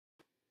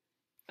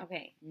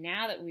Okay,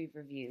 now that we've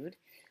reviewed,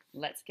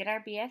 let's get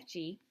our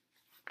BFG.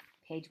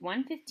 Page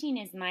 115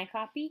 is my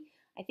copy.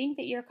 I think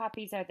that your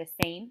copies are the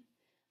same,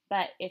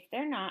 but if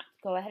they're not,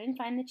 go ahead and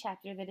find the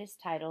chapter that is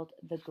titled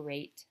The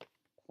Great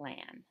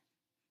Plan.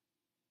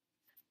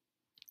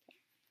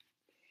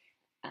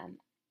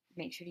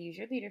 Make sure to use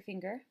your leader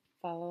finger.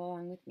 Follow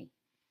along with me.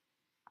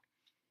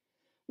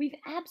 We've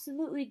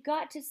absolutely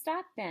got to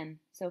stop them,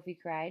 Sophie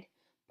cried.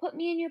 Put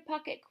me in your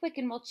pocket quick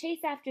and we'll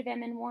chase after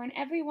them and warn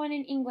everyone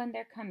in England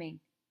they're coming.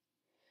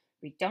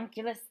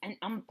 Redonkulous and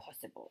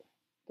impossible,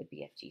 the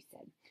BFG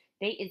said.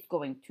 They is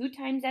going 2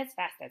 times as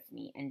fast as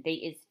me, and they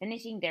is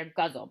finishing their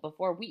guzzle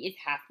before we is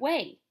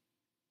halfway.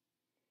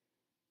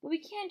 But we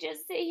can't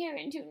just sit here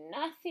and do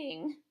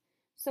nothing,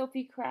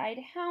 Sophie cried.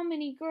 How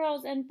many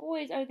girls and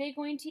boys are they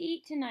going to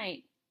eat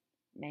tonight?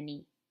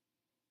 Many,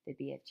 the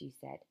BFG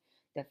said.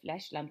 The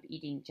flesh lump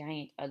eating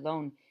giant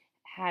alone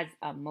has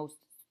a most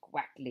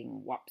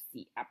squackling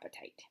wopsy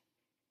appetite.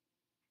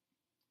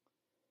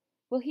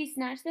 Will he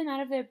snatch them out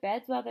of their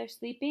beds while they're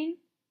sleeping?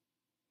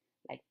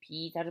 Like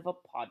peas out of a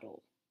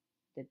puddle,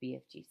 the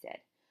BFG said.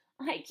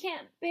 I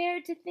can't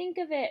bear to think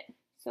of it,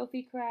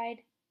 Sophie cried.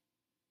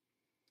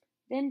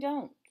 Then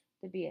don't,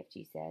 the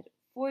BFG said.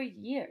 For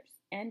years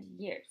and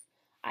years,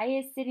 I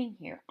is sitting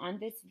here on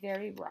this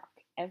very rock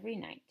every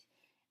night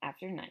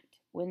after night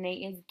when they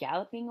is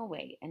galloping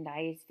away, and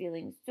I is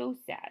feeling so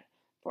sad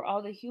for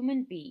all the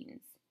human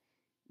beings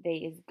they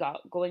is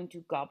going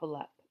to gobble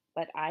up,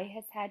 but I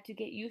has had to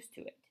get used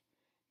to it.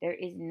 There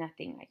is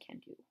nothing I can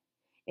do.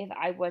 If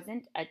I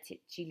wasn't a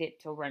titchy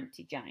little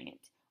runty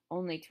giant,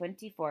 only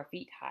 24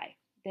 feet high,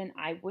 then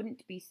I would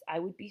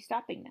be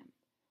stopping them.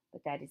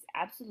 But that is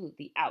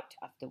absolutely out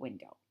of the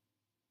window.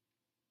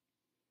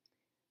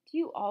 Do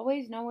you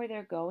always know where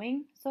they're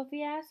going?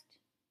 Sophie asked.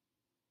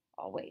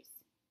 Always,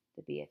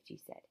 the BFG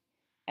said.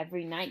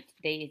 Every night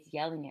they is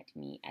yelling at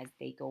me as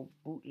they go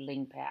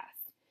bootling past.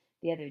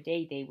 The other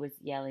day they was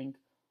yelling,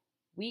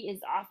 we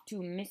is off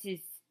to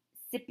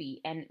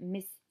Mississippi and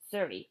Miss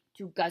Surrey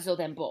to guzzle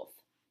them both.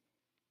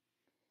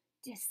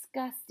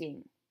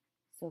 Disgusting,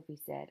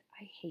 Sophie said.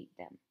 I hate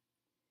them.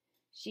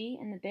 She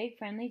and the big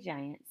friendly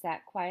giant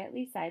sat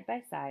quietly side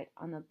by side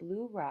on the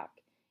blue rock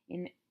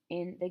in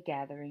the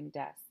gathering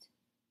dust.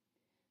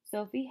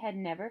 Sophie had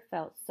never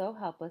felt so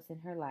helpless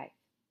in her life.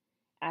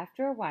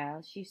 After a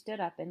while, she stood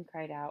up and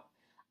cried out,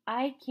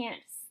 I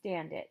can't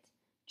stand it.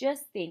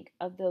 Just think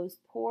of those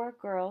poor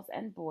girls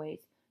and boys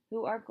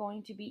who are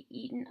going to be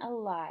eaten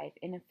alive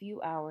in a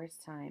few hours'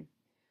 time.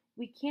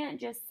 We can't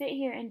just sit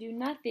here and do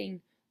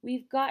nothing.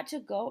 We've got to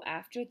go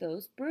after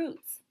those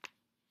brutes.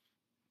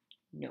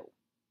 No,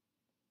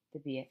 the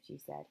BFG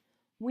said.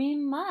 We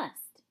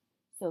must,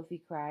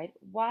 Sophie cried.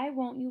 Why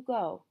won't you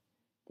go?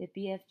 The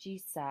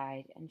BFG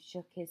sighed and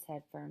shook his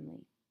head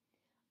firmly.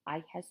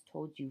 I has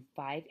told you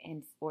 5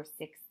 or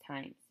 6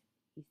 times,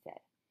 he said,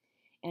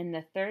 and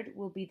the third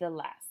will be the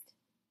last.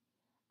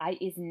 I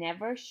is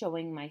never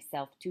showing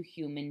myself to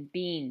human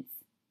beings.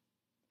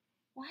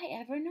 Why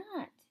ever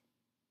not?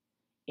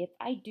 If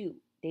I do,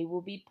 they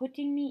will be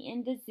putting me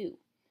in the zoo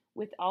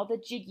with all the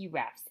jiggy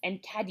rafts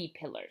and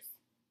caterpillars.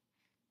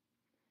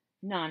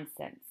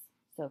 Nonsense,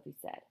 Sophie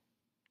said.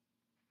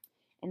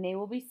 And they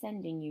will be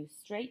sending you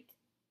straight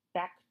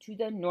back to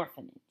the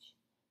orphanage,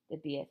 the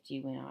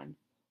BFG went on.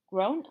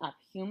 Grown-up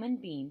human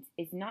beings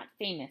is not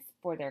famous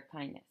for their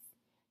kindness.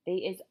 They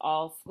is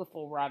all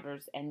swiffle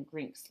rodders and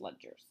grink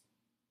sludgers.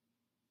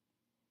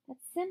 That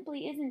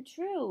simply isn't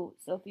true,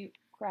 Sophie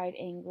cried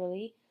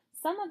angrily.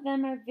 Some of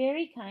them are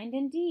very kind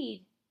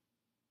indeed.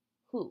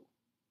 Who?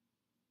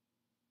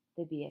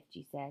 The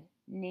BFG said.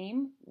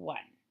 Name one.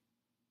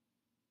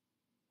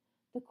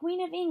 The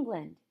Queen of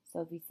England,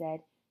 Sophie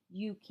said.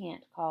 You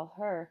can't call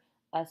her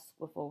a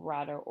swiffle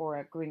rodder or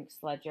a grink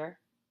sludger.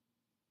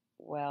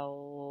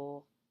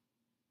 Well,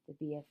 the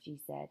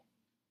BFG said.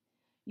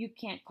 You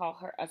can't call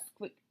her a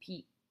squeak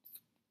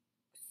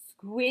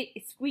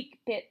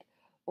pip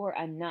or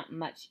a not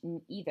much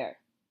either,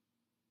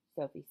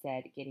 Sophie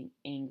said, getting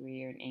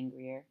angrier and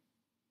angrier.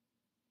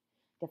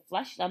 The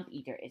flesh lump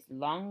eater is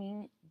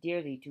longing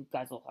dearly to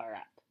guzzle her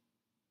up,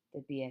 the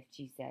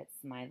BFG said,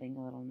 smiling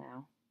a little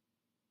now.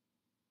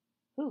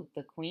 Who,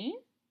 the Queen?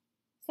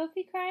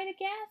 Sophie cried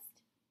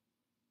aghast.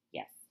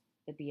 Yes,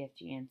 the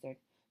BFG answered.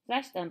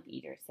 Flesh lump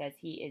eater says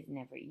he is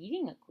never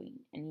eating a queen,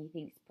 and he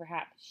thinks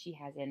perhaps she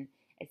has an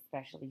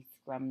especially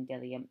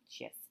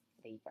scrumdiddlyumptious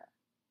flavor.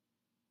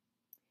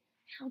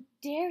 How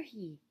dare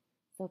he?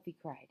 Sophie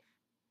cried.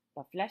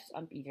 The flesh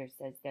lump eater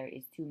says there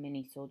is too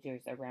many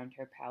soldiers around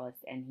her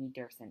palace, and he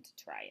dursn't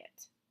try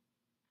it.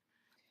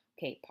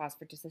 Okay, pause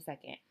for just a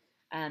second.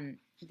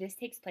 This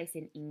takes place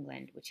in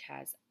England, which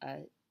has a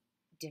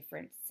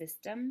different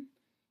system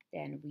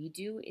than we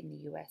do in the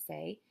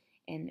USA.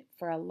 And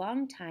for a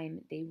long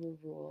time, they were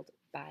ruled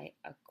by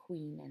a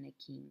queen and a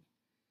king.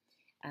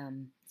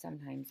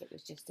 Sometimes it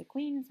was just a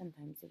queen,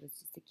 sometimes it was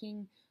just a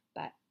king.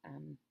 But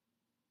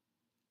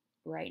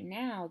right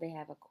now, they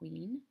have a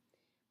queen.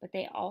 But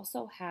they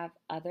also have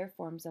other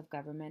forms of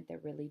government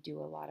that really do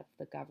a lot of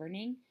the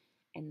governing.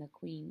 And the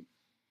queen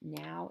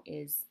now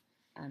is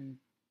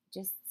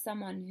just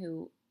someone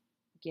who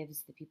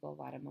gives the people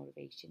a lot of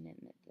motivation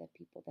and the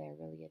people they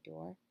really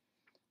adore.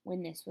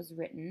 When this was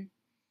written,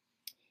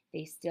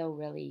 they still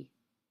really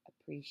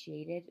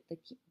appreciated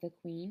the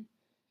queen.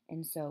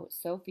 And so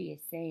Sophie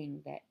is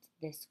saying that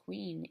this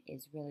queen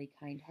is really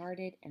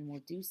kind-hearted and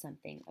will do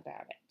something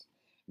about it.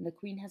 And the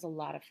queen has a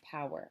lot of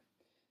power.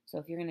 So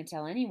if you're going to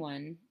tell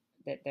anyone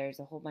that there's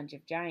a whole bunch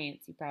of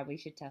giants, you probably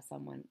should tell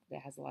someone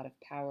that has a lot of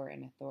power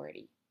and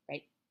authority,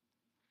 right?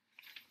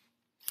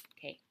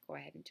 Okay, go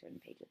ahead and turn the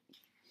page with me.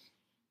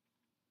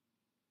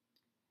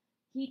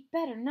 He'd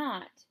better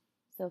not,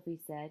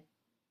 Sophie said.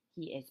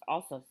 He is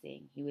also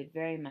saying he would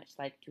very much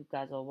like to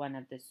guzzle one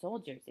of the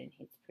soldiers in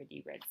his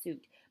pretty red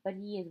suit, but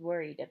he is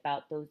worried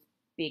about those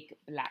big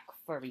black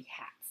furry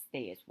hats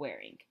they is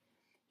wearing.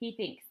 He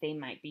thinks they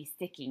might be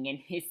sticking in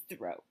his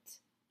throat.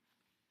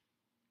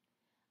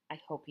 I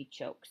hope he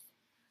chokes,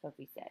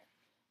 Sophie said.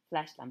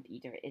 Flesh Lump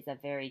Eater is a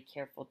very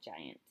careful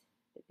giant,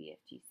 the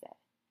BFG said.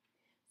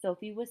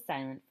 Sophie was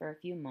silent for a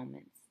few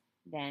moments.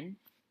 Then,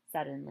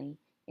 suddenly,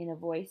 in a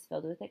voice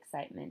filled with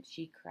excitement,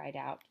 she cried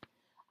out,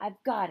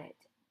 I've got it!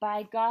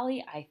 By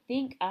golly, I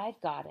think I've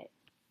got it.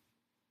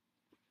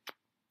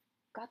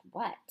 Got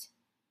what?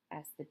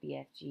 Asked the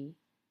BFG.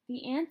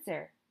 The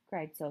answer,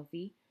 cried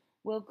Sophie.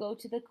 We'll go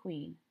to the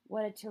Queen.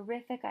 What a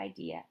terrific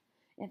idea.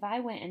 If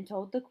I went and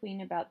told the Queen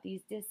about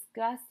these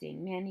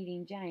disgusting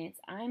man-eating giants,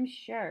 I'm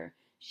sure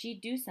she'd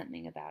do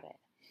something about it.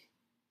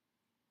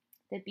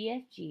 The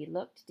BFG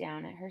looked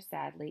down at her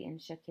sadly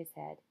and shook his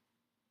head.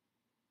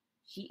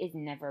 She is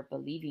never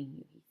believing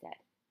you, he said.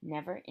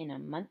 Never in a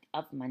month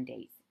of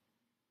Mondays.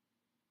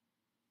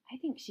 I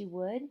think she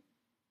would.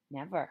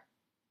 Never,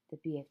 the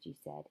BFG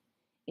said.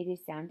 It is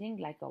sounding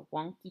like a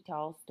wonky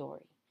tall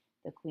story.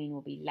 The Queen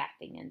will be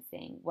laughing and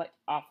saying, what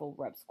awful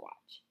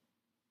rubsquatch.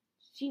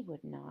 She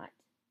would not.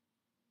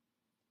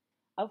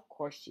 Of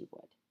course she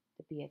would,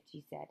 the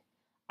BFG said.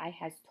 I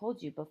has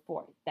told you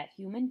before that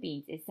human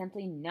beings is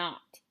simply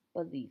not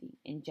believing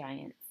in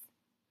giants.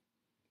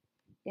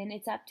 Then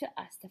it's up to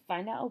us to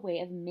find out a way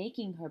of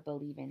making her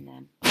believe in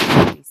them,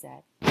 he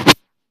said.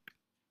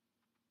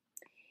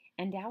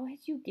 And how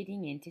is you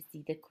getting in to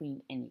see the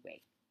Queen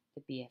anyway?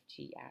 The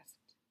BFG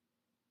asked.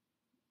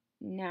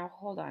 Now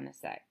hold on a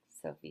sec,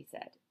 Sophie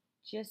said.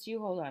 Just you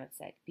hold on a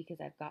sec,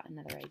 because I've got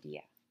another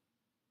idea.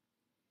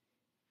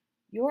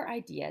 Your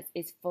ideas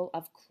is full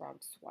of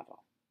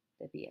crogswaddle,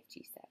 the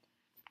BFG said.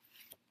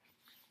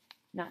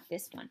 Not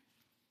this one,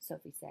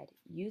 Sophie said.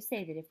 You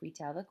say that if we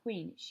tell the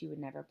Queen, she would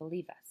never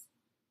believe us.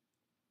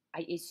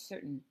 I is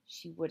certain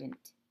she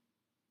wouldn't,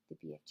 the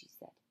BFG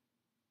said.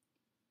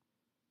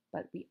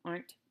 But we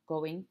aren't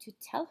going to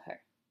tell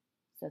her,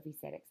 Sophie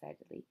said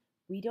excitedly.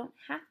 We don't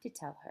have to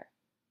tell her.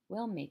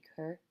 We'll make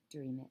her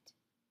dream it.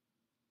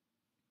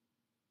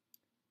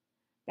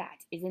 That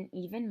is an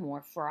even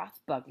more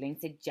froth-buggling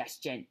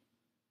suggestion,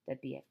 the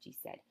BFG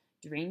said.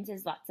 Dreams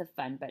is lots of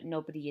fun, but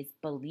nobody is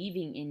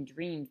believing in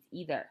dreams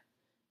either.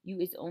 You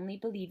is only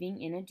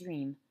believing in a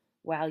dream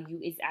while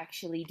you is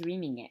actually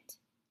dreaming it.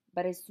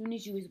 But as soon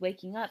as you is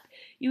waking up,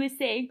 you is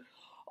saying,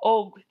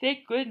 oh,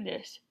 thank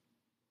goodness.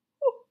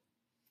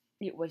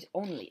 It was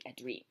only a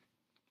dream.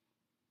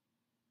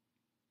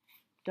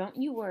 Don't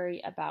you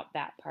worry about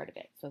that part of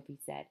it, Sophie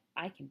said.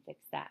 I can fix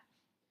that.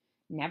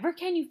 Never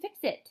can you fix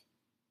it,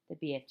 the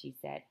BFG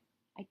said.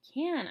 I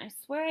can, I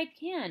swear I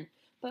can.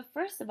 But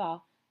first of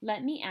all,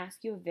 let me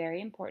ask you a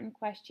very important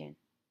question.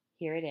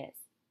 Here it is.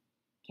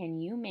 Can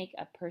you make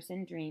a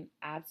person dream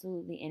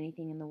absolutely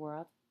anything in the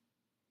world?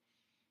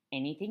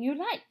 Anything you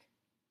like,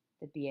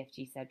 the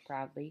BFG said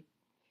proudly.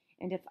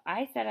 And if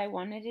I said I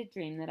wanted to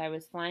dream that I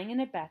was flying in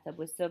a bathtub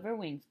with silver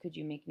wings, could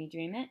you make me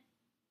dream it?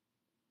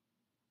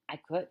 I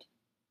could,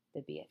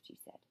 the BFG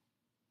said.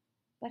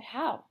 But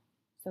how?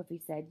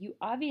 Sophie said. You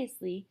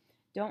obviously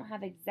don't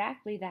have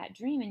exactly that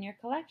dream in your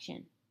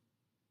collection.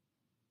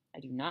 I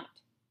do not,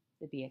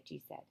 the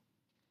BFG said.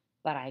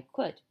 But I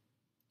could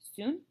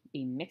soon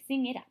be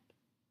mixing it up.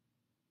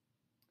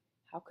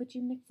 How could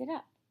you mix it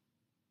up?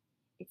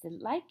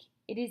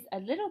 It is a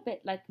little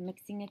bit like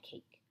mixing a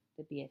cake,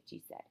 the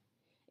BFG said.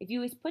 If you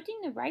was putting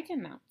the right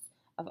amounts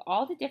of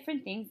all the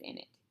different things in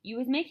it, you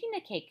was making the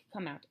cake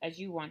come out as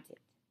you want.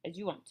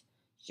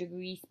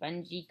 Sugary,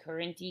 spongy,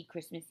 curranty,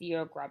 Christmassy,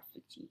 or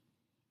grobswitchy.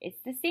 It's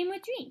the same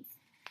with dreams.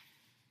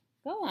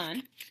 Go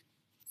on,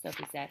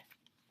 Sophie said.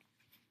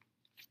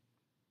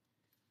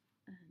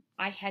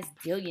 I has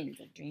zillions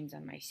of dreams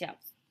on my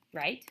shelves.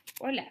 Right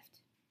or left?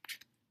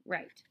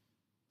 Right,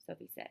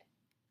 Sophie said.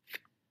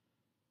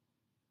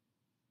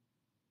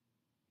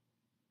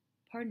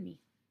 Pardon me.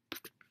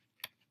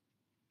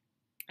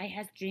 I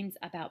has dreams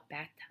about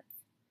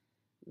bathtubs.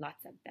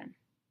 Lots of them.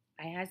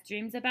 I has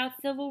dreams about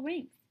silver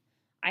rings.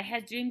 I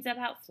has dreams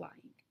about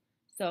flying.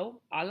 So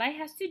all I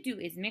has to do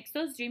is mix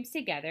those dreams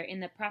together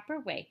in the proper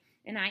way,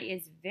 and I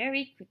is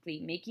very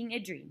quickly making a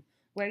dream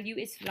where you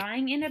is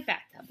flying in a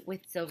bathtub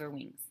with silver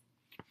wings.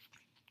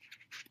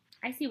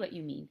 I see what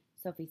you mean,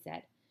 Sophie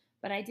said,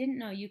 but I didn't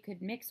know you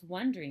could mix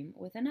one dream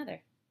with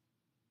another.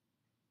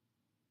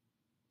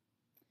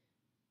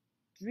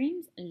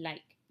 Dreams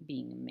like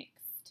being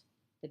mixed,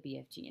 the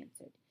BFG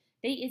answered.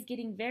 They is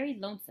getting very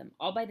lonesome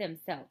all by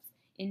themselves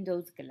in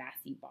those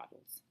glassy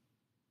bottles.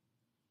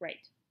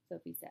 Right,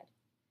 Sophie said.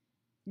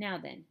 Now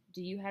then,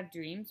 do you have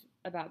dreams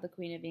about the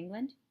Queen of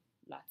England?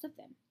 Lots of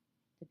them,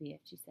 the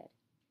BFG said.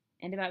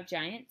 And about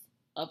giants?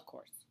 Of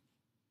course,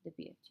 the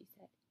BFG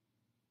said.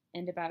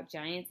 And about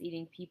giants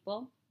eating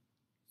people?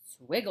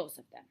 Swiggles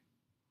of them,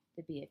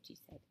 the BFG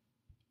said.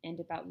 And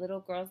about little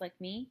girls like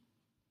me?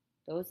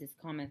 Those is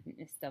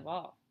commonest of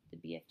all, the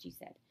BFG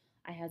said.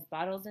 I has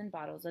bottles and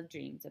bottles of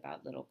dreams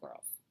about little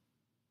girls.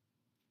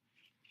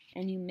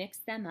 And you mix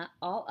them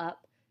all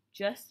up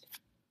just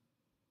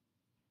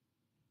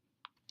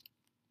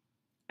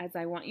as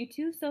I want you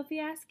to, Sophie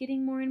asked,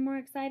 getting more and more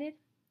excited.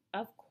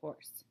 Of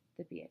course,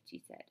 the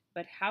BFG said.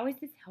 But how is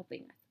this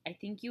helping us? I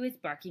think you is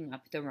barking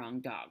up the wrong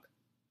dog.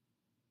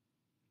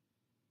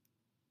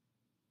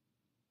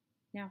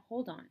 Now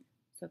hold on,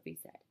 Sophie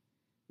said.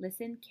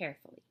 Listen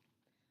carefully.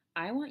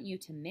 I want you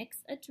to mix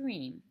a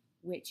dream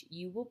which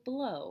you will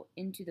blow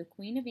into the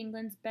Queen of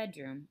England's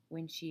bedroom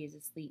when she is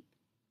asleep.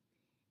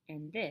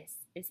 And this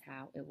is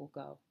how it will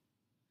go.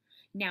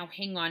 Now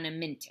hang on a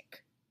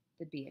minute,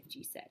 the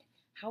BFG said.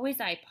 How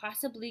is I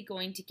possibly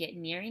going to get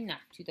near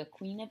enough to the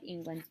Queen of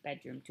England's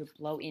bedroom to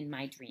blow in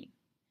my dream?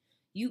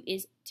 You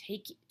is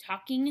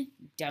talking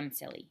dumb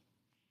silly.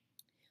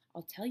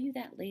 I'll tell you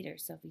that later,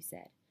 Sophie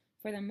said.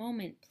 For the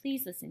moment,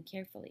 please listen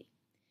carefully.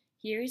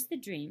 Here is the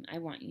dream I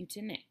want you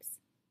to mix.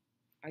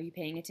 Are you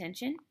paying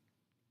attention?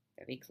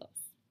 Very close,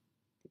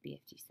 the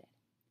BFG said.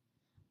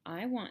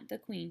 I want the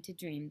Queen to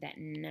dream that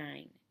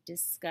 9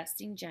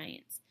 disgusting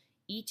giants,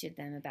 each of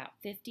them about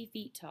 50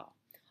 feet tall,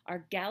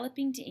 are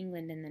galloping to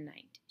England in the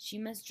night. She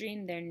must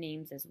dream their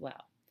names as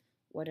well.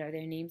 What are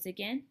their names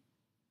again?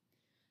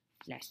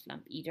 Flesh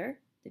Lump Eater,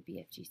 the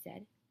BFG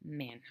said,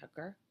 Man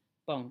Hugger,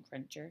 Bone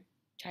Cruncher,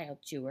 Child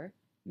Chewer,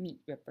 Meat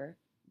Ripper,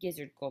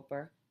 Gizzard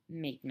Gulper,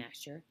 Meat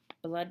Masher,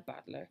 Blood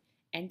Bottler,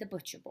 and the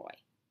Butcher Boy.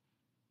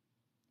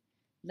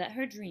 Let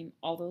her dream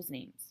all those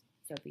names,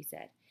 Sophie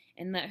said,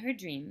 and let her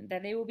dream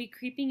that they will be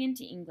creeping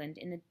into England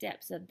in the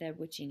depths of their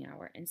witching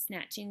hour and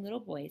snatching little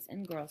boys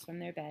and girls from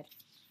their bed.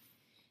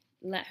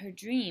 Let her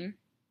dream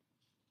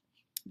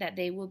that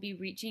they will be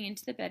reaching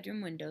into the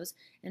bedroom windows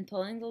and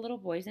pulling the little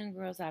boys and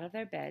girls out of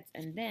their beds,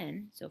 and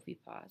then, Sophie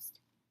paused.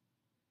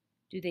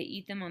 Do they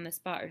eat them on the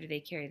spot or do they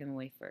carry them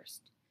away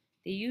first?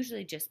 They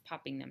usually just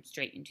popping them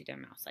straight into their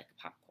mouths like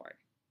a popcorn,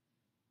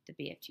 the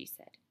BFG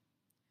said.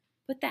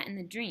 Put that in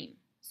the dream,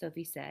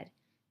 Sophie said,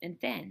 and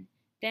then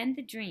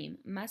the dream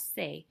must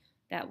say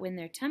that when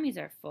their tummies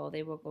are full,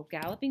 they will go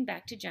galloping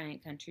back to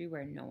giant country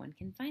where no one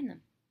can find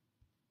them.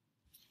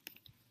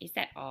 Is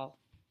that all?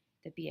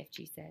 The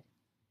BFG said.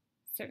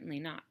 Certainly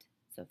not,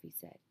 Sophie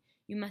said.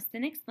 You must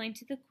then explain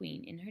to the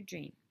Queen in her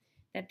dream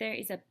that there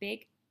is a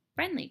big,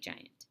 friendly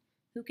giant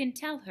who can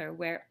tell her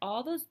where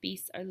all those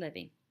beasts are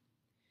living,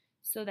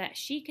 so that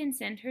she can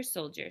send her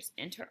soldiers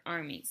and her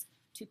armies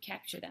to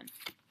capture them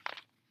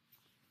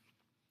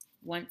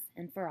once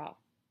and for all.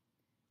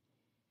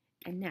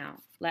 And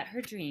now, let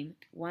her dream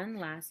one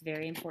last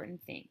very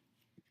important thing.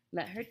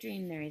 Let her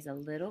dream there is a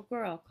little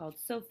girl called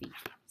Sophie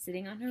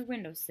sitting on her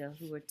windowsill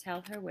who will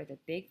tell her where the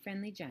big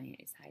friendly giant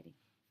is hiding.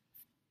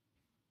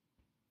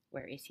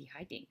 Where is he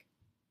hiding?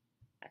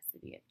 Asked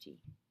the BFG.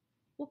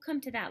 We'll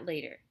come to that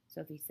later,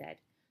 Sophie said.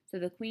 So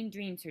the Queen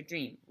dreams her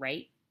dream,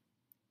 right?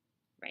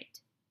 Right,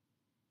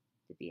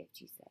 the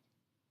BFG said.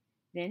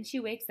 Then she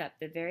wakes up.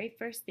 The very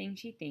first thing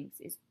she thinks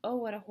is, oh,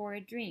 what a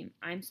horrid dream.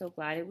 I'm so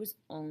glad it was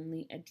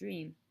only a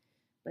dream.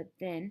 But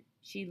then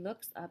she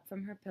looks up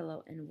from her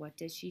pillow, and what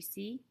does she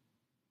see?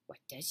 What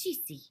does she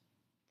see?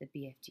 The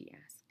BFG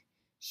asked.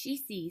 She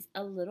sees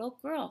a little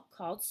girl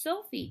called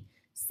Sophie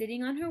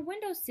sitting on her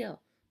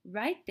windowsill,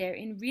 right there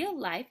in real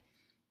life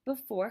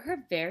before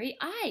her very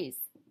eyes.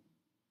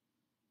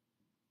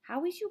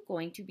 How is you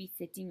going to be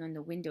sitting on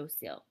the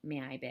windowsill,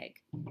 may I beg?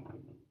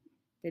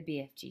 The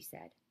BFG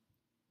said.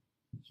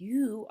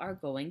 You are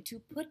going to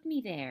put me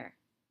there,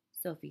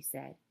 Sophie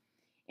said.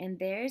 And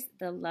there's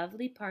the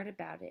lovely part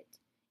about it.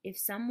 If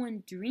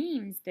someone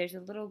dreams there's a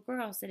little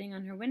girl sitting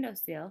on her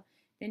windowsill,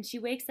 then she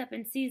wakes up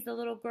and sees the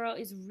little girl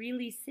is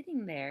really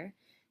sitting there.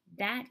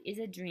 That is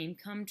a dream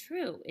come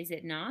true, is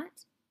it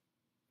not?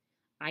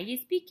 I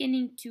is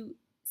beginning to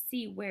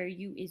see where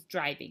you is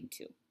driving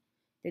to,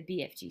 the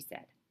BFG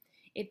said.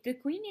 If the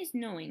Queen is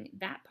knowing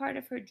that part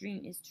of her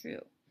dream is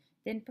true,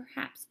 then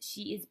perhaps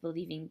she is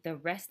believing the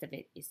rest of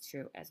it is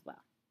true as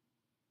well.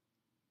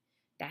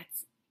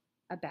 That's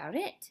about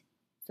it,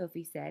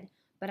 Sophie said,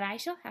 but I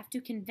shall have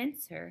to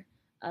convince her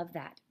of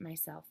that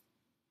myself.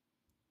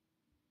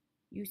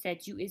 You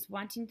said you is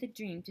wanting the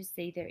dream to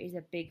say there is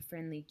a big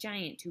friendly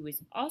giant who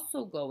is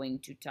also going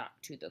to talk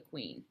to the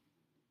Queen.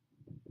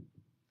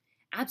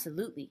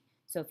 Absolutely,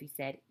 Sophie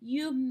said.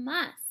 You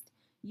must.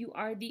 You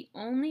are the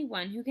only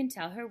one who can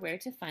tell her where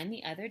to find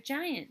the other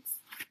giants.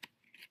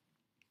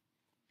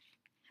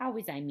 How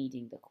is I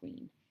meeting the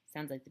Queen?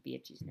 Sounds like the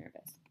BFG's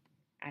nervous.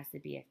 Asked the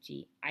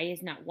BFG. I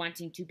is not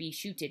wanting to be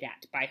shooted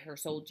at by her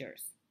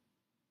soldiers.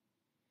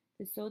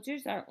 The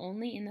soldiers are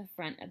only in the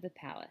front of the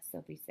palace,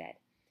 Sophie said.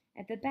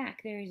 At the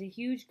back there is a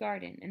huge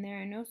garden, and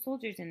there are no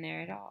soldiers in there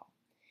at all.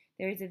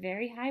 There is a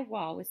very high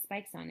wall with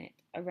spikes on it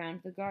around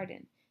the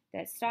garden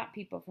that stop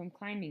people from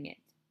climbing it,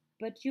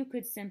 but you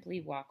could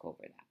simply walk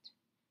over that.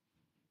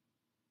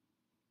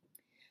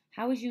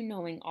 How is you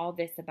knowing all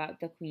this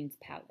about the Queen's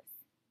palace?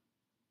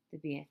 The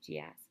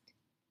BFG asked.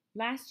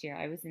 Last year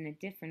I was in a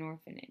different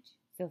orphanage,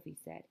 Sophie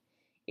said.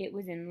 It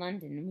was in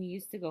London, and we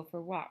used to go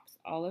for walks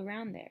all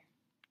around there.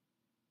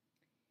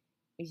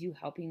 Is you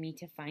helping me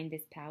to find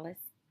this palace?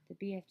 The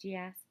BFG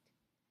asked.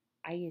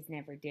 I has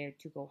never dared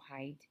to go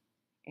hide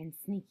and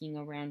sneaking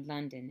around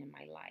London in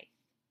my life.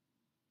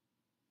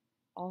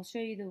 I'll show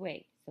you the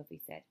way, Sophie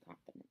said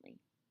confidently.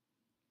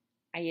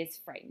 I is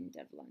frightened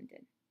of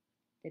London,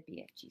 the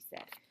BFG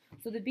said.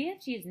 So the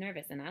BFG is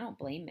nervous, and I don't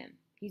blame him.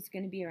 He's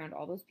going to be around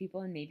all those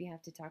people and maybe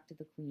have to talk to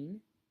the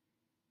Queen.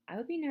 I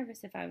would be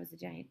nervous if I was a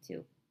giant,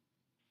 too.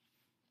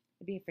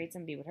 I'd be afraid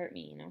somebody would hurt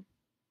me, you know.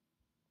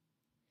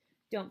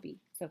 Don't be,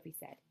 Sophie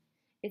said.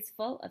 It's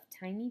full of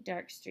tiny,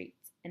 dark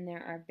streets, and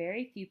there are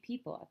very few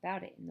people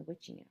about it in the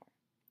witching hour.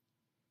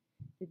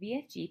 The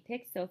BFG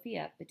picked Sophie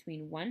up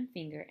between one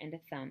finger and a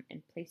thumb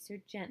and placed her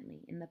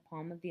gently in the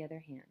palm of the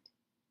other hand.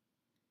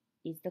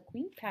 Is the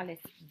Queen's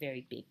palace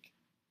very big?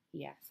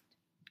 He asked.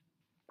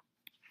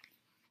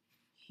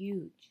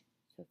 Huge,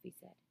 Sophie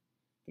said.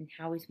 Then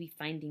how is we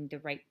finding the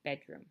right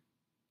bedroom?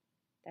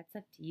 That's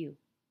up to you,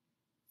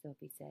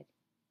 Sophie said.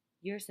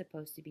 You're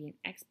supposed to be an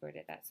expert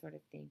at that sort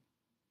of thing.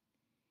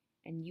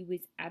 And you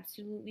is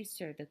absolutely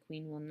sure the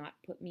Queen will not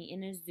put me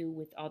in a zoo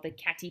with all the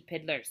catty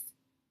piddlers?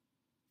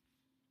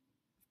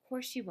 Of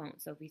course she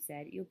won't, Sophie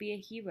said. You'll be a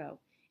hero,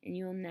 and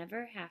you'll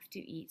never have to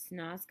eat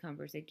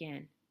snozcumbers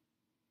again.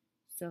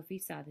 Sophie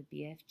saw the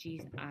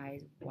BFG's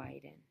eyes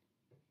widen.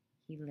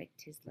 He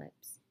licked his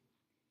lips.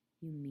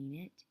 You mean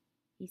it?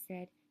 He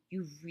said.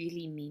 You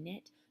really mean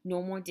it?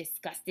 No more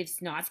disgustive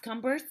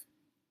snozcumbers?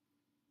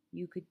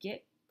 You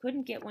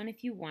couldn't get one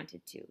if you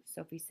wanted to,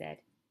 Sophie said.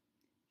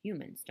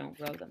 Humans don't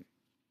grow them.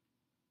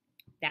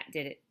 That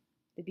did it.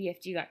 The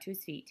BFG got to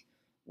his feet.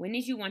 When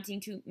is you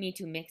wanting me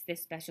to mix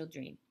this special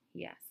dream?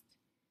 He asked.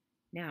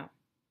 Now,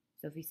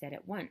 Sophie said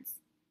at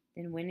once.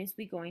 Then when is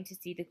we going to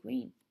see the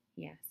Queen?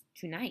 He asked.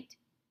 Tonight,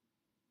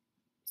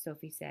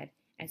 Sophie said.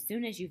 As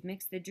soon as you've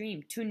mixed the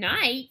dream.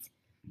 Tonight?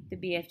 The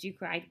BFG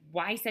cried.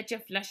 Why such a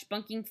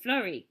flush-bunking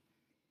flurry?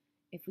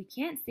 If we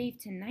can't save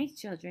tonight's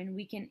children,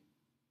 we can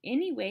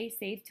anyway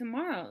save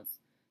tomorrow's,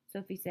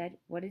 Sophie said.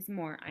 What is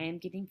more, I am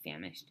getting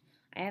famished.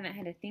 I haven't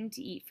had a thing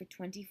to eat for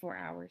 24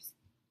 hours.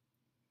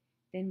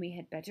 Then we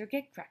had better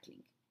get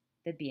crackling,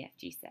 the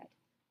BFG said,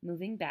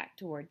 moving back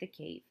toward the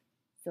cave.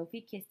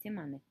 Sophie kissed him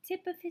on the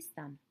tip of his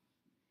thumb.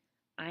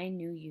 I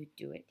knew you'd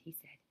do it, he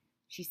said.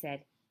 She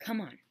said,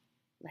 come on,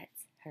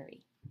 let's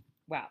hurry.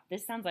 Wow,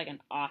 this sounds like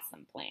an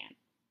awesome plan.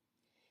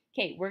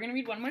 Okay, we're going to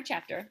read one more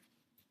chapter.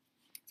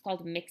 It's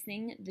called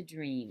Mixing the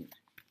Dream.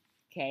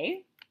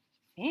 Okay?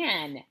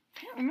 Man,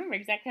 I don't remember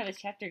exactly how this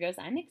chapter goes.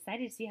 I'm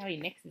excited to see how he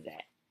mixes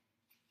it.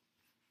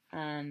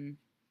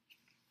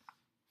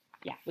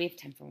 Yeah, we have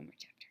time for one more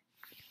chapter.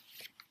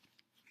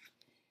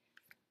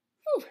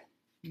 Whew.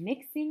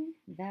 Mixing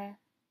the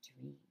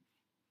Dream.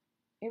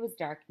 It was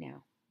dark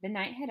now. The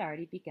night had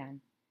already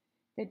begun.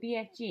 The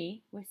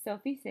BFG, with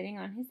Sophie sitting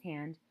on his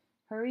hand,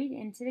 hurried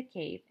into the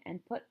cave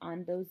and put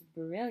on those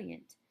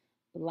brilliant,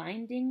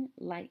 blinding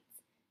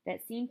lights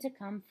that seemed to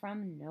come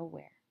from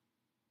nowhere.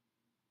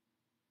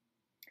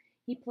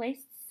 He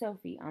placed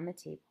Sophie on the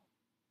table.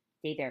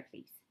 Stay there,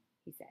 please,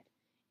 he said,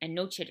 and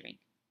no chittering.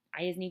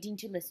 I is needing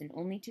to listen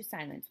only to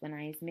silence when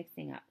I is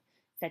mixing up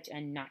such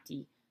a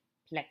naughty,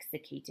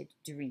 plexicated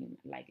dream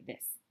like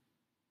this.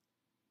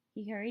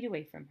 He hurried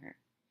away from her.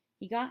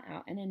 He got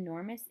out an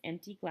enormous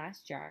empty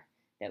glass jar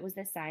that was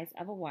the size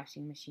of a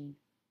washing machine.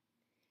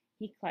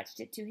 He clutched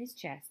it to his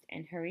chest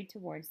and hurried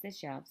towards the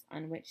shelves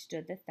on which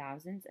stood the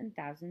thousands and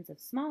thousands of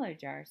smaller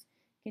jars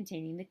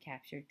containing the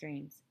captured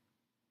dreams.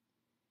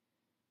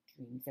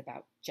 Dreams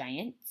about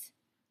giants,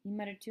 he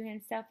muttered to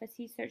himself as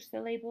he searched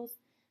the labels.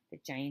 The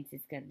giants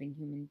is cuddling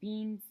human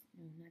beings.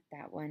 No, not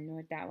that one,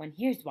 nor that one.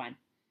 Here's one.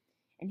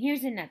 And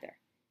here's another.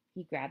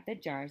 He grabbed the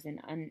jars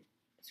and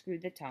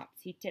unscrewed the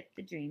tops. He tipped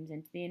the dreams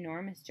into the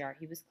enormous jar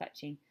he was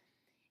clutching.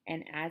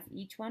 And as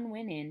each one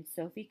went in,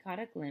 Sophie caught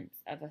a glimpse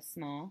of a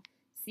small,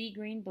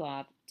 sea-green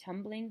blob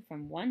tumbling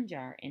from one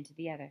jar into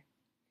the other.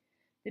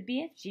 The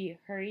BFG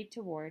hurried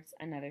towards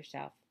another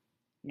shelf.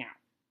 Now,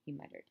 he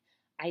muttered,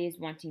 I is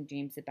wanting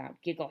dreams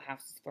about giggle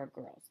houses for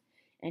girls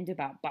and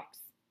about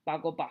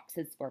boggle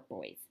boxes for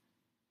boys.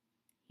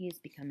 He is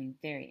becoming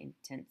very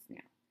intense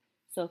now.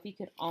 Sophie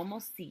could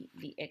almost see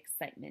the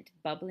excitement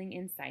bubbling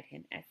inside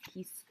him as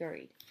he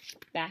scurried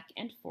back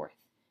and forth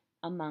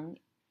among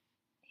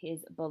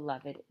his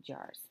beloved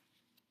jars.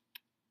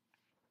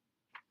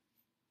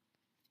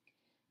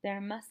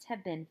 There must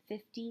have been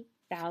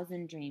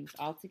 50,000 dreams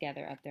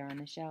altogether up there on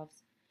the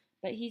shelves,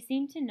 but he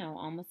seemed to know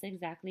almost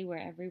exactly where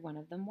every one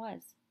of them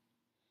was.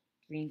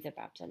 Dreams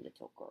about a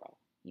little girl,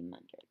 he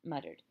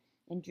muttered,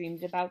 And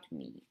dreams about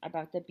me,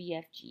 about the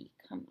BFG.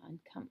 Come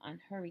on,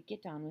 hurry,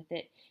 get on with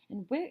it.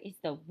 And where is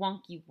the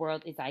wonky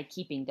world is I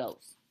keeping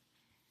those?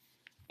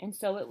 And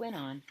so it went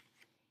on.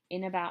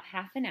 In about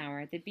half an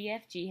hour, the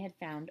BFG had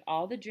found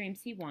all the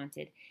dreams he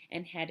wanted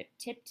and had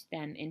tipped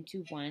them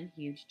into one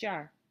huge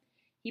jar.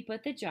 He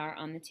put the jar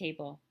on the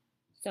table.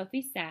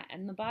 Sophie sat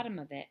on the bottom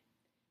of it.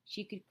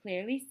 She could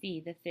clearly see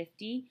the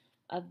 50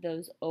 of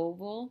those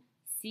oval,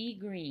 sea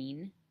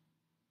green,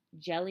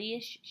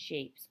 jellyish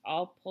shapes,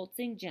 all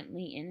pulsing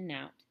gently in and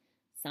out,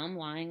 some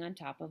lying on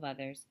top of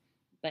others,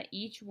 but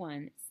each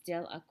one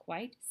still a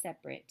quite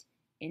separate,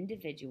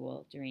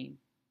 individual dream.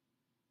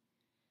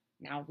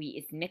 Now we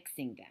is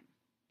mixing them,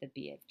 the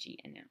BFG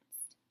announced.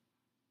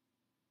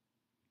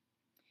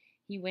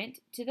 He went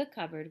to the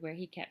cupboard where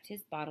he kept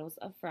his bottles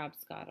of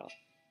frobscottle,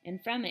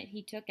 and from it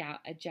he took out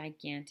a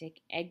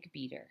gigantic egg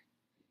beater.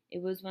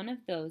 It was one of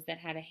those that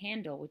had a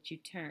handle which you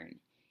turn,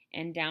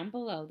 and down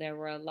below there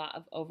were a lot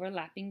of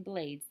overlapping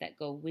blades that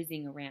go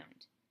whizzing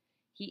around.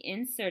 He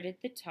inserted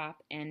the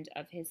top end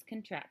of his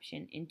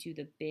contraption into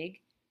the big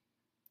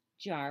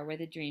jar where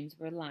the dreams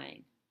were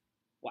lying.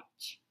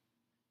 Watch,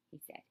 he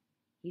said.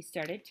 He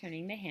started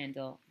turning the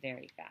handle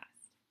very fast.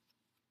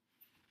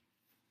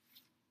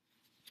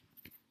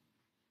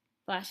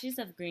 Flashes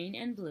of green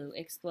and blue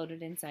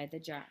exploded inside the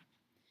jar.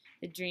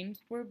 The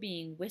dreams were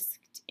being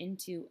whisked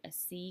into a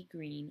sea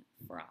green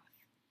froth.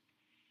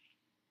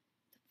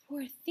 The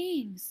poor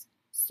things,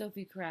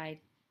 Sophie cried.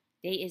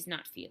 They is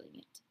not feeling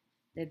it,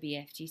 the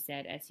BFG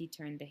said as he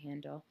turned the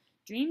handle.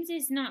 Dreams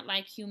is not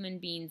like human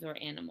beings or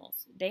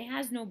animals. They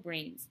has no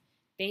brains.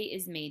 They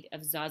is made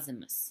of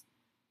zosimus.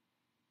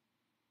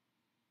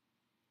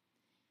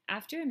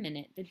 After a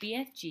minute, the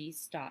BFG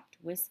stopped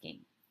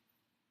whisking.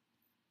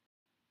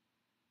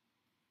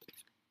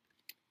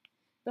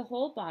 The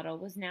whole bottle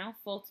was now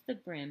full to the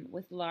brim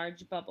with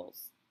large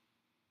bubbles.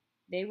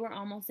 They were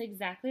almost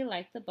exactly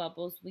like the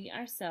bubbles we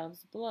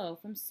ourselves blow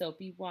from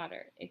soapy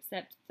water,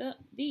 except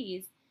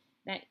these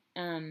that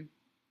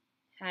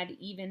had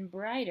even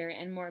brighter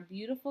and more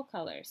beautiful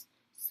colors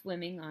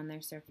swimming on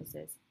their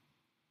surfaces.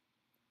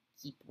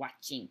 Keep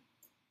watching,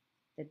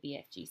 the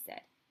BFG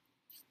said.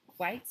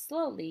 Quite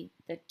slowly,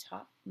 the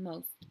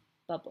topmost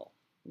bubble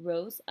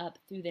rose up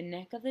through the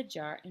neck of the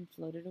jar and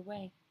floated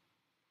away.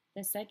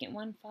 The second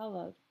one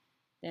followed,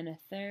 then a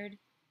third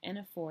and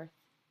a fourth.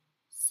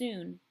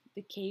 Soon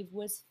the cave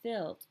was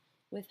filled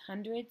with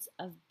hundreds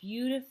of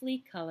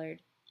beautifully colored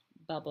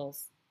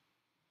bubbles,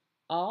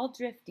 all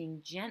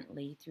drifting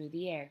gently through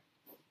the air.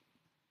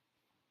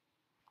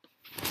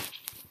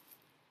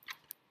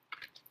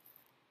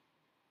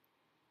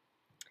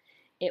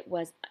 It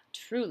was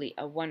truly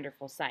a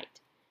wonderful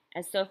sight.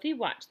 As Sophie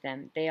watched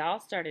them, they all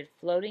started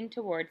floating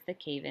towards the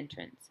cave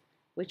entrance,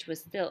 which was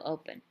still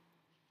open.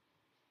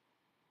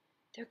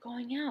 They're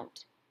going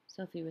out,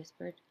 Sophie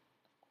whispered.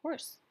 Of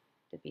course,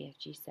 the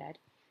BFG said.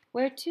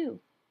 Where to?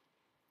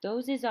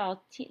 Those is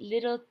all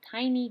little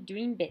tiny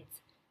dream bits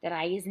that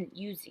I isn't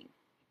using,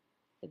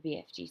 the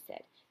BFG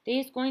said. They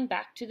is going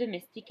back to the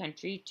misty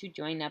country to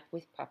join up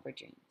with proper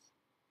dreams.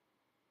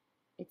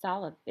 It's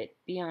all a bit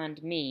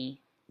beyond me,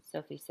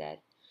 Sophie said.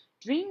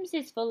 Dreams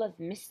is full of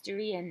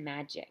mystery and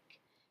magic,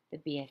 the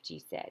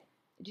BFG said.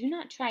 Do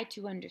not try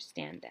to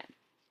understand them.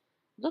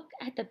 Look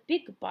at the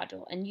big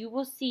bottle, and you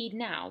will see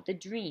now the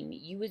dream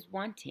you is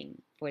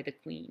wanting for the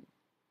queen.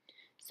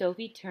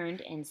 Sophie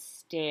turned and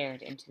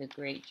stared into the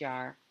great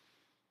jar.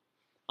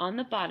 On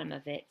the bottom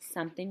of it,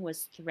 something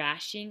was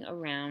thrashing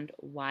around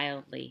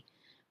wildly,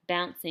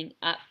 bouncing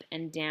up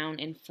and down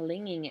and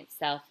flinging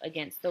itself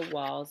against the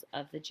walls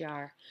of the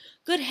jar.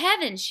 Good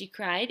heavens, she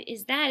cried.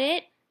 Is that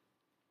it?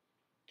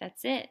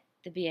 That's it,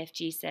 the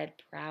BFG said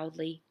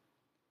proudly.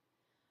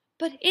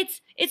 But it's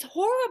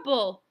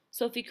horrible,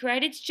 Sophie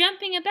cried. It's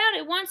jumping about.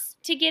 It wants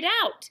to get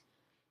out.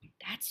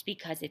 That's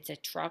because it's a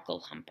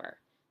truckle humper,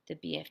 the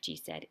BFG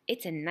said.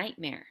 It's a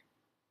nightmare.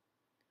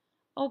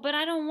 Oh, but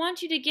I don't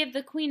want you to give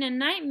the queen a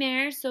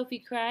nightmare, Sophie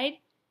cried.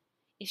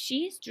 If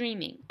she is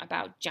dreaming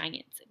about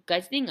giants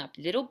guzzling up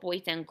little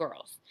boys and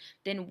girls,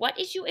 then what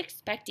is you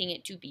expecting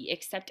it to be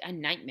except a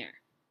nightmare?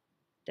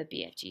 The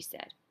BFG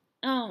said.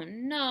 Oh,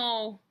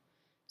 no,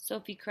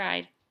 Sophie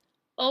cried.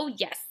 Oh,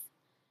 yes,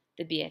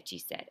 the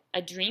BFG said.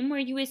 A dream where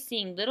you is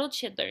seeing little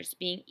chidlers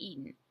being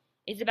eaten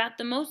is about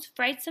the most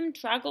frightsome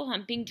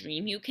troggle-humping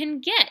dream you can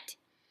get.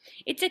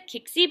 It's a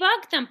kicksy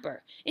bog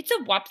thumper. It's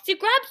a wopsy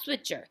grab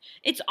switcher.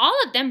 It's all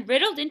of them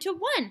riddled into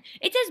one.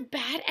 It's as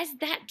bad as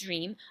that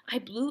dream I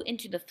blew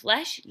into the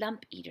flesh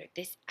lump eater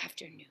this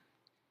afternoon.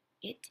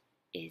 It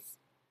is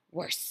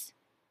worse.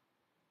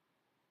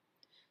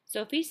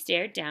 Sophie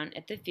stared down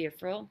at the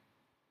fearful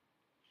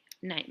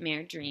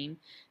nightmare dream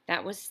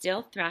that was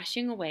still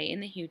thrashing away in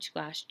the huge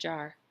glass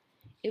jar.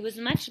 It was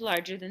much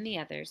larger than the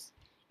others.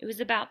 It was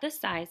about the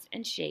size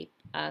and shape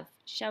of,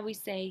 shall we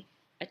say,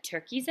 a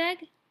turkey's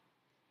egg?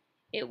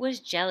 It was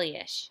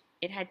jellyish.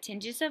 It had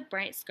tinges of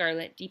bright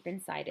scarlet deep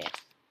inside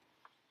it.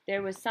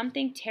 There was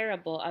something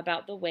terrible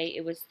about the way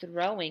it was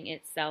throwing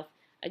itself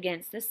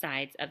against the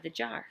sides of the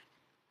jar.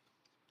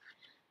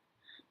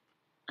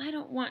 I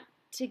don't want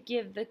to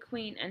give the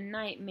Queen a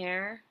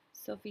nightmare,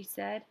 Sophie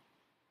said.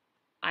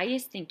 I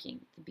is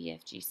thinking, the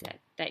BFG said,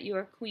 that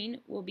your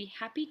Queen will be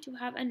happy to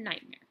have a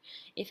nightmare,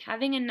 if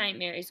having a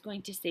nightmare is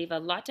going to save a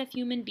lot of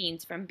human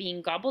beings from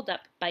being gobbled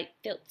up by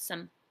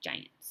filthsome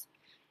giants.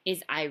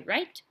 Is I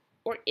right,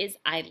 or is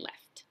I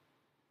left?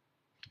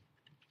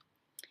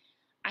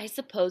 I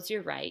suppose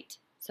you're right,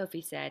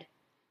 Sophie said.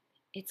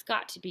 It's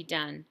got to be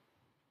done.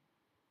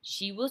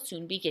 She will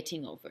soon be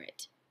getting over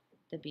it,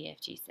 the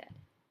BFG said.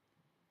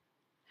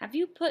 Have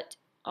you put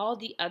all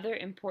the other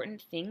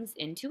important things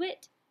into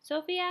it?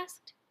 Sophie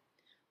asked.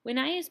 When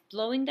I is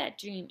blowing that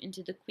dream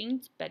into the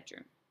Queen's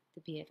bedroom,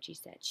 the BFG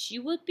said, she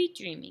will be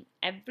dreaming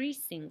every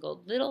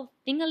single little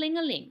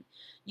thing-a-ling-a-ling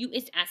you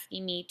is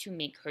asking me to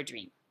make her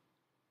dream.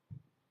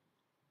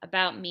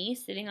 About me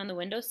sitting on the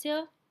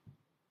windowsill?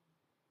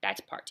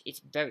 That part is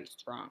very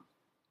strong.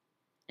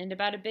 And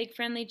about a big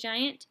friendly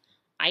giant?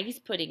 I's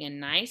putting a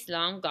nice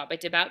long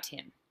gobbet about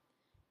him,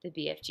 the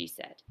BFG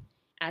said.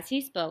 As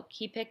he spoke,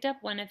 he picked up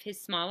one of his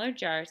smaller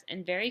jars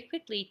and very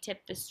quickly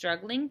tipped the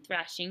struggling,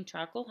 thrashing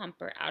charcoal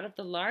humper out of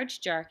the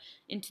large jar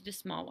into the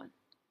small one.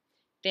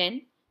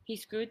 Then he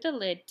screwed the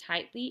lid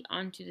tightly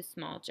onto the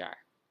small jar.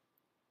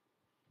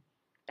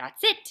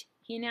 That's it,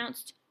 he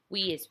announced.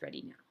 We is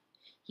ready now.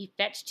 He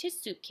fetched his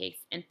suitcase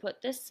and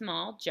put the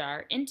small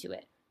jar into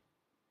it.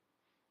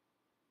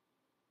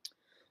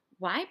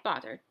 Why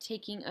bother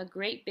taking a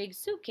great big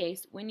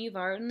suitcase when you've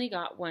only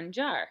got one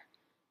jar?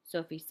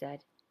 Sophie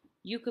said.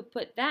 You could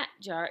put that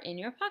jar in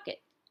your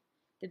pocket.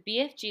 The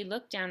BFG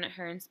looked down at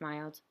her and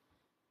smiled.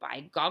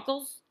 By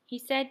goggles, he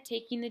said,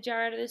 taking the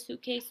jar out of the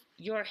suitcase,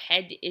 your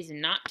head is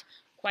not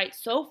quite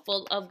so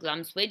full of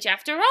glumswidge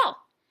after all.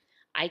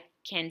 I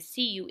can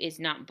see you is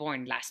not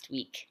born last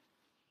week.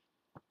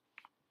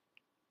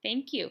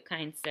 Thank you,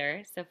 kind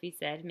sir, Sophie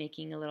said,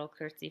 making a little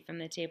curtsy from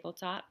the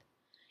tabletop.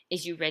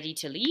 Is you ready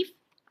to leave?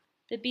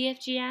 The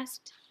BFG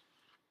asked.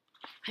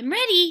 I'm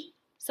ready,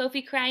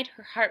 Sophie cried.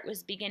 Her heart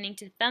was beginning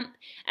to thump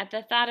at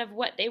the thought of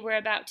what they were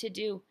about to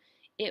do.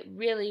 It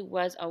really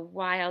was a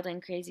wild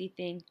and crazy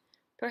thing.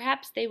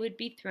 Perhaps they would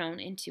be thrown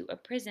into a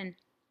prison.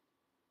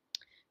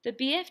 The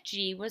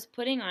BFG was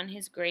putting on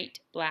his great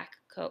black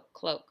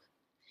cloak.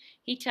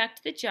 He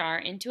tucked the jar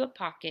into a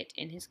pocket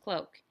in his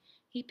cloak.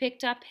 He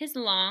picked up his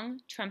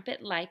long,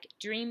 trumpet-like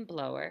dream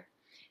blower.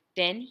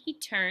 Then he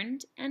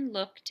turned and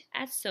looked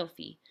at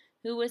Sophie,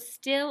 who was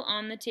still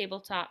on the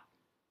tabletop.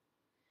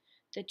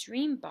 The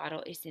dream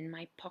bottle is in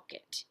my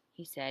pocket,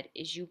 he said.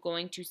 Is you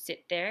going to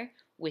sit there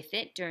with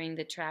it during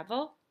the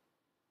travel?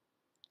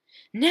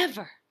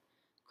 Never,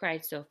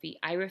 cried Sophie.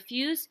 I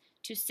refuse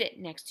to sit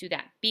next to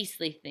that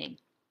beastly thing.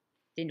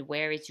 Then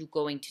where is you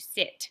going to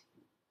sit?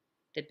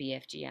 The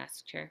BFG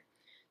asked her.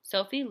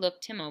 Sophie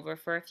looked him over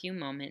for a few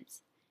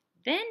moments.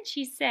 Then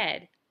she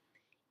said,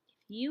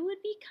 if you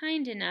would be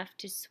kind enough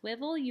to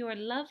swivel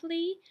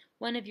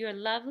one of your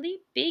lovely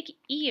big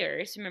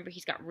ears, remember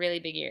he's got really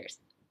big ears,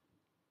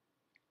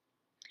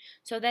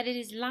 so that it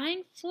is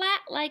lying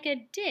flat like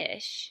a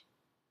dish,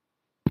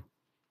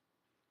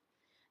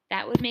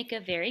 that would make a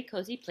very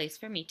cozy place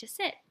for me to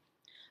sit.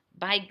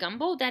 By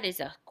gumbo, that is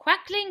a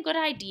quackling good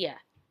idea,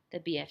 the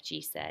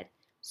BFG said.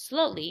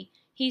 Slowly,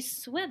 he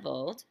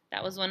swiveled,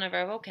 that was one of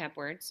our vocab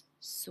words,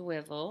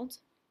 swiveled,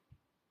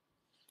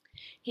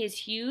 his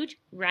huge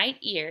right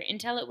ear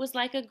until it was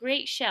like a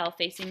great shell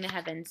facing the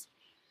heavens.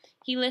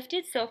 He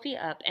lifted Sophie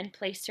up and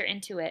placed her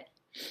into it.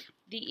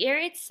 The ear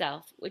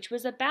itself, which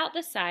was about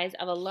the size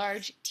of a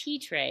large tea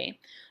tray,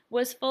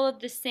 was full of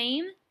the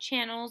same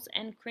channels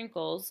and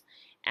crinkles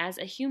as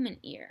a human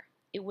ear.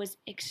 It was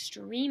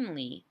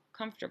extremely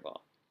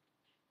comfortable.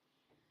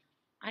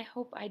 I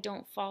hope I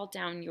don't fall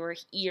down your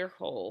ear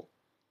hole,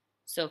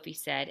 Sophie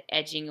said,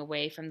 edging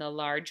away from the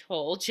large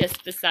hole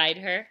just beside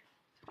her.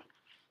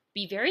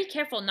 Be very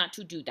careful not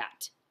to do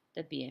that,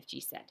 the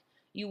BFG said.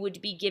 You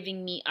would be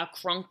giving me a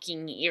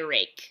crunking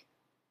earache.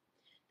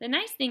 The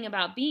nice thing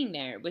about being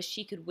there was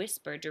she could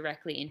whisper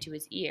directly into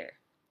his ear.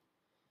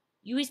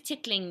 You is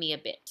tickling me a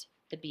bit,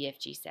 the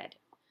BFG said.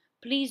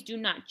 Please do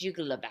not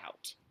jiggle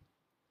about.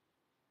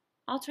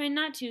 I'll try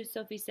not to,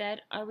 Sophie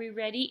said. Are we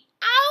ready?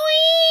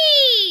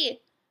 Owie!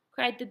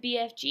 Cried the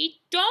BFG.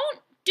 Don't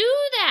do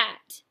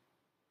that.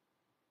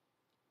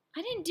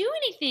 I didn't do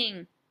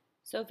anything,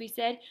 Sophie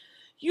said.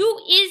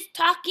 You is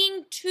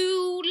talking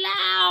too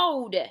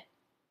loud.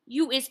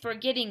 You is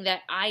forgetting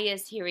that I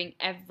is hearing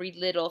every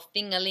little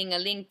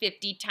thing-a-ling-a-ling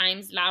 50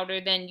 times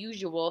louder than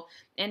usual,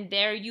 and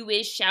there you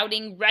is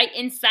shouting right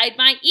inside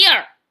my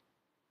ear.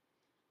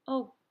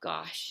 Oh,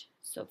 gosh,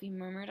 Sophie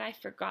murmured. I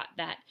forgot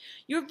that.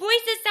 Your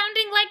voice is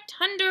sounding like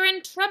thunder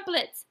and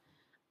trumpets.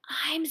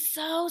 I'm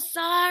so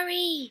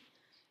sorry,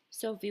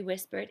 Sophie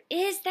whispered.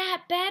 Is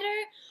that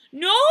better?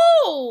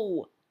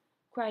 No,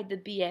 cried the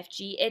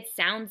BFG. It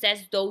sounds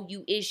as though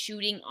you is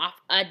shooting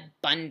off a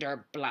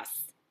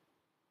blunderbuss.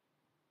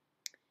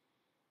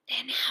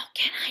 Then how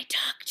can I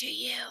talk to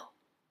you?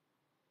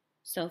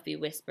 Sophie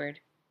whispered.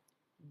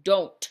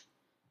 Don't,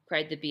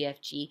 cried the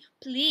BFG.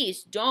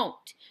 Please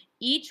don't.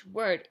 Each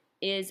word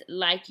is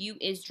like you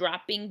is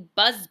dropping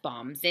buzz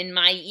bombs in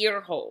my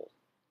ear hole.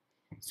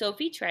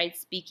 Sophie tried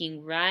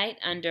speaking right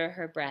under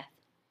her breath.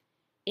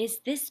 Is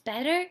this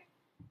better?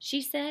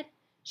 She said.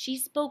 She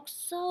spoke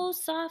so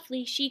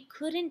softly she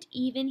couldn't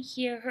even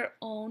hear her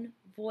own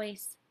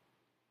voice.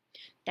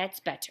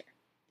 That's better,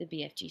 the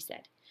BFG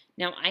said.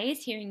 Now I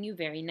is hearing you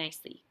very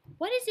nicely.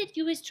 What is it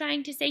you was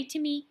trying to say to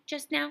me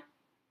just now?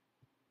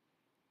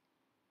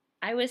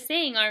 I was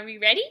saying, are we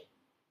ready?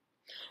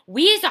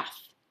 We is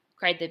off,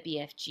 cried the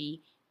BFG,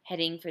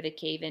 heading for the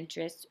cave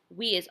entrance.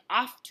 We is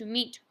off to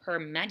meet Her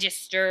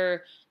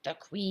Magister, the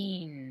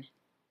Queen.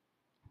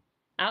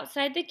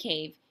 Outside the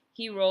cave,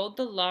 he rolled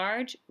the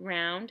large,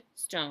 round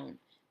stone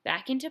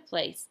back into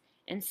place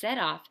and set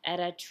off at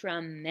a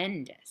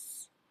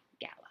tremendous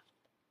gallop.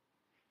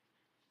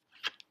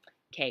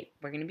 Okay,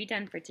 we're going to be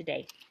done for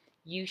today.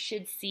 You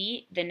should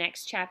see the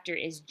next chapter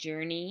is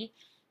Journey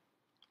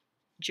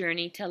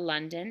to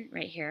London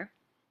right here.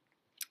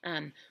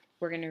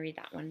 We're going to read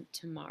that one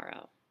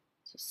tomorrow.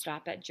 So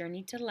stop at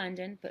Journey to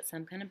London, put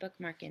some kind of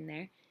bookmark in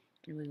there,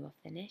 and we will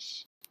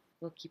finish.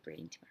 We'll keep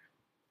reading tomorrow.